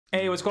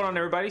Hey, what's going on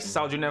everybody?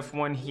 Soldier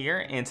F1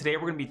 here, and today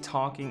we're going to be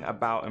talking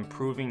about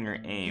improving your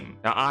aim.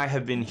 Now, I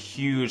have been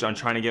huge on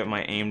trying to get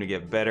my aim to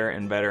get better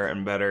and better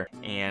and better,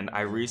 and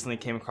I recently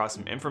came across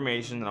some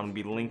information that I'm going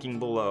to be linking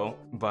below,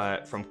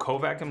 but from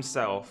Kovaak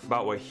himself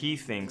about what he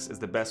thinks is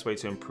the best way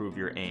to improve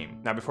your aim.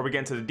 Now, before we get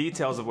into the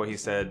details of what he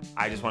said,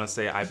 I just want to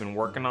say I've been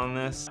working on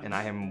this, and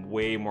I am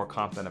way more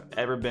confident than I've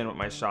ever been with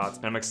my shots,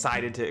 and I'm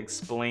excited to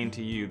explain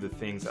to you the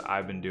things that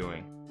I've been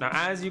doing. Now,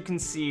 as you can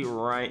see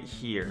right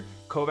here,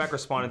 Kovaak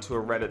responded to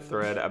a Reddit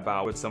thread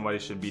about what somebody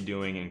should be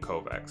doing in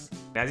Kovaaks.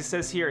 As he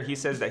says here, he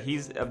says that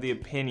he's of the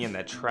opinion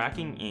that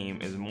tracking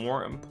aim is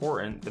more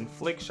important than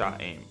flick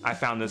shot aim. I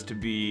found this to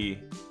be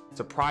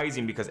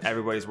surprising because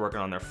everybody's working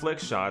on their flick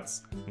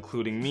shots,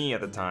 including me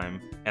at the time,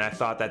 and I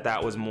thought that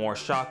that was more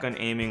shotgun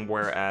aiming,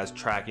 whereas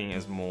tracking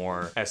is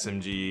more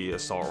SMG,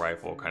 assault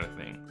rifle kind of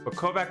thing. But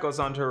Kovaak goes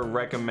on to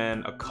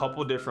recommend a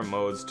couple different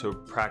modes to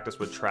practice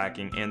with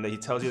tracking, and he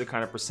tells you the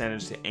kind of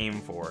percentage to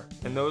aim for.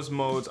 And those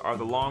modes are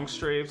the long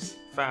strafes,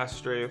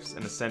 fast strafes,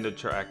 and ascended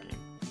tracking.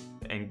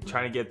 And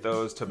trying to get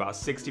those to about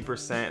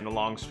 60% in the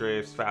long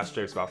strafes, fast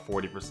strafes about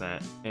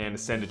 40%, and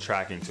ascended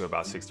tracking to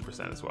about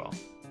 60% as well.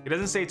 He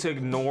doesn't say to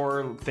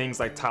ignore things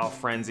like tile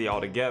frenzy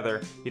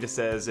altogether. He just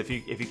says if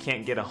you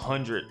can't get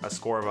a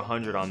score of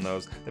 100 on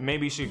those, then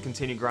maybe you should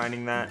continue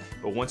grinding that.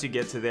 But once you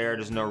get to there,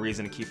 there's no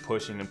reason to keep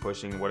pushing and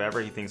pushing. Whatever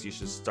he thinks, you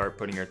should start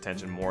putting your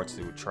attention more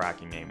to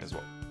tracking aim as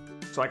well.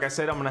 So like I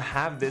said, I'm gonna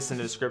have this in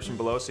the description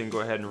below so you can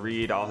go ahead and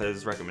read all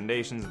his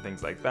recommendations and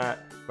things like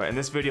that. But in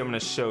this video, I'm gonna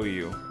show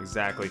you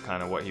exactly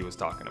kind of what he was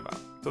talking about.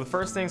 So the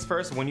first things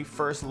first, when you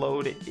first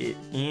load it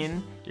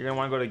in, you're gonna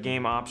wanna go to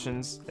game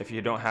options if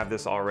you don't have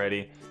this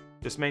already.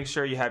 Just make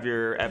sure you have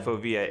your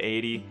FOV at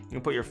 80. You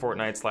can put your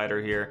Fortnite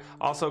slider here.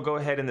 Also, go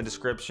ahead in the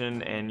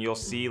description and you'll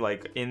see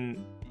like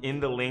in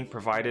the link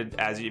provided,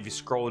 if you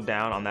scroll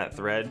down on that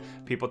thread,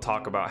 people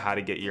talk about how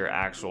to get your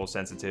actual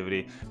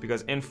sensitivity,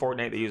 because in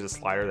Fortnite they use a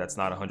slider that's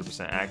not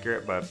 100%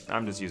 accurate, but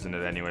I'm just using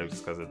it anyway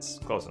just because it's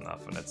close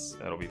enough and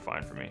it'll be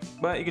fine for me.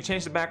 But you can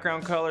change the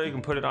background color, you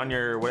can put it on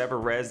your whatever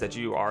res that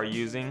you are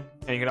using,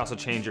 and you can also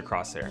change your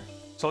crosshair.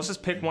 So let's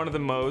just pick one of the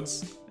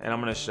modes and I'm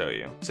gonna show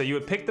you. So you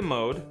would pick the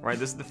mode, right?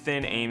 This is the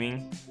thin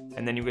aiming,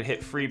 and then you would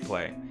hit free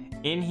play.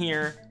 In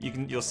here,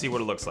 you'll see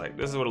what it looks like.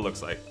 This is what it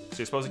looks like. So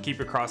you're supposed to keep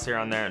your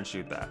crosshair on there and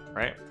shoot that,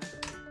 right?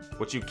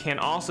 What you can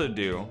also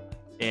do,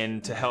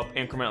 and to help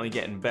incrementally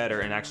getting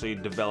better and actually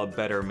develop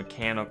better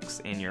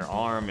mechanics in your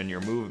arm and your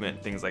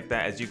movement, things like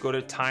that, is you go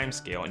to time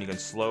scale and you can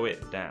slow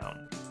it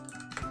down.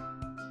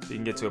 So you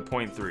can get to a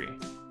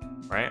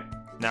 0.3, right?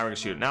 Now we're gonna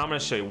shoot it. Now I'm gonna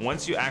show you,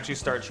 once you actually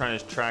start trying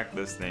to track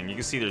this thing, you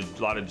can see there's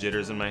a lot of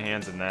jitters in my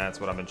hands, and that's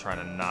what I've been trying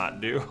to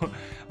not do.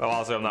 Well,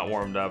 also I'm not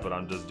warmed up, but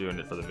I'm just doing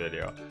it for the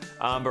video.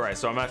 But right,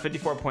 so I'm at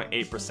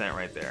 54.8%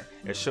 right there.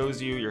 It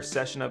shows you your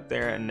session up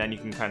there, and then you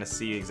can kind of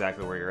see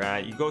exactly where you're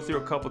at. You go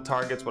through a couple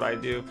targets, what I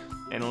do,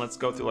 and let's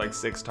go through like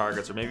 6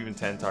 targets or maybe even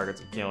 10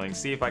 targets of killing,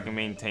 see if I can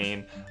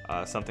maintain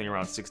something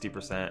around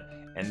 60%,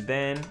 and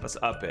then let's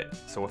up it.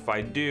 So if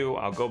I do,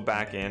 I'll go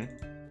back in,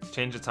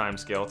 change the time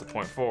scale to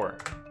 0.4.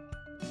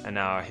 And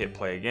now I hit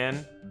play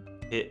again,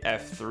 hit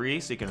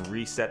F3 so you can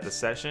reset the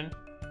session.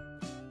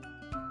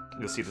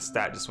 You'll see the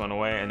stat just went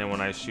away, and then when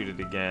I shoot it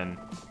again,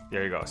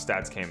 there you go,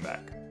 stats came back.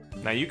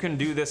 Now you can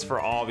do this for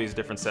all these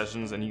different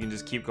sessions, and you can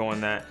just keep going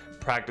that,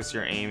 practice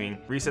your aiming,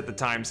 reset the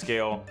time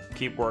scale,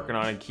 keep working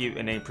on it,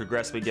 and then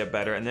progressively get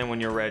better. And then when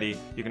you're ready,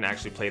 you can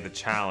actually play the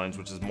challenge,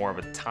 which is more of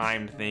a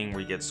timed thing where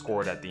you get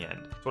scored at the end.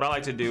 So what I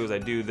like to do is I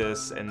do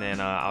this, and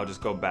then I'll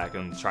just go back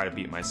and try to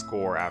beat my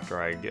score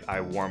after I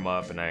warm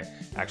up and I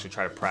actually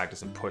try to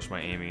practice and push my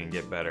aiming and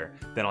get better.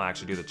 Then I'll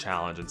actually do the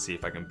challenge and see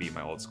if I can beat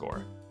my old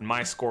score. And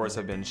my scores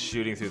have been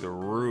shooting through the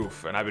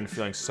roof, and I've been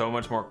feeling so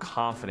much more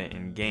confident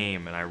in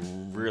game,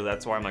 and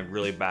that's why I'm like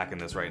really backing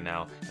this right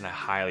now, and I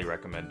highly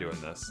recommend doing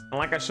this. And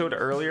like I showed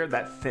earlier,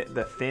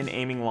 the thin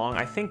aiming long,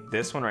 I think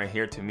this one right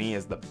here to me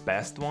is the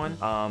best one.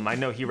 I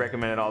know he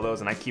recommended all those,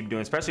 and I keep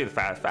doing, especially the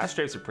fast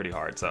strafes are pretty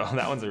hard, so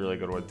that one's a really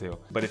good one too.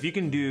 But if you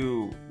can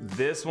do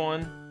this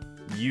one,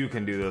 you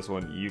can do this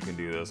one, you can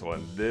do this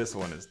one. This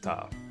one is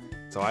tough.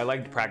 So I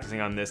like practicing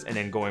on this and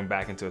then going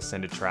back into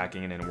ascended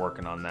tracking and then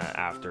working on that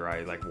after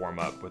I like warm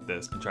up with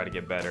this and try to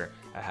get better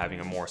at having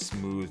a more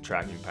smooth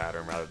tracking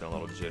pattern rather than a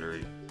little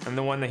jittery. And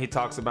the one that he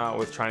talks about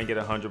with trying to get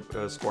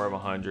a score of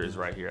 100 is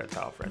right here at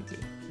Tile Frenzy.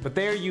 But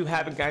there you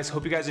have it, guys.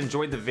 Hope you guys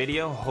enjoyed the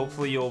video.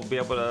 Hopefully you'll be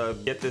able to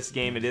get this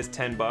game. It is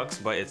 10 bucks,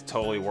 but it's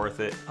totally worth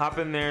it. Hop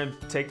in there,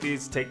 take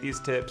these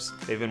tips.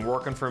 They've been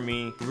working for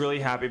me. Really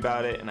happy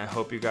about it, and I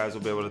hope you guys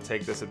will be able to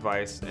take this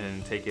advice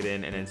and take it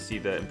in and then see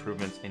the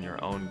improvements in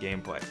your own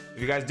gameplay.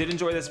 If you guys did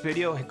enjoy this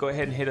video, go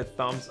ahead and hit a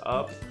thumbs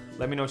up.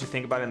 Let me know what you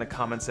think about it in the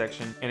comment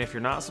section. And if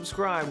you're not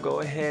subscribed,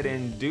 go ahead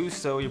and do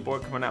so. Your boy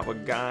coming out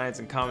with guides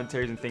and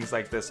commentaries and things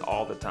like this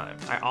all the time.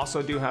 I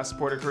also do have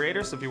supported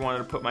creators, so if you wanted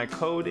to put my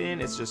code in,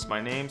 it's just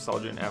my name,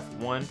 Soldier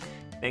F1.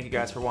 Thank you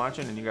guys for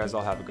watching, and you guys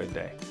all have a good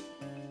day.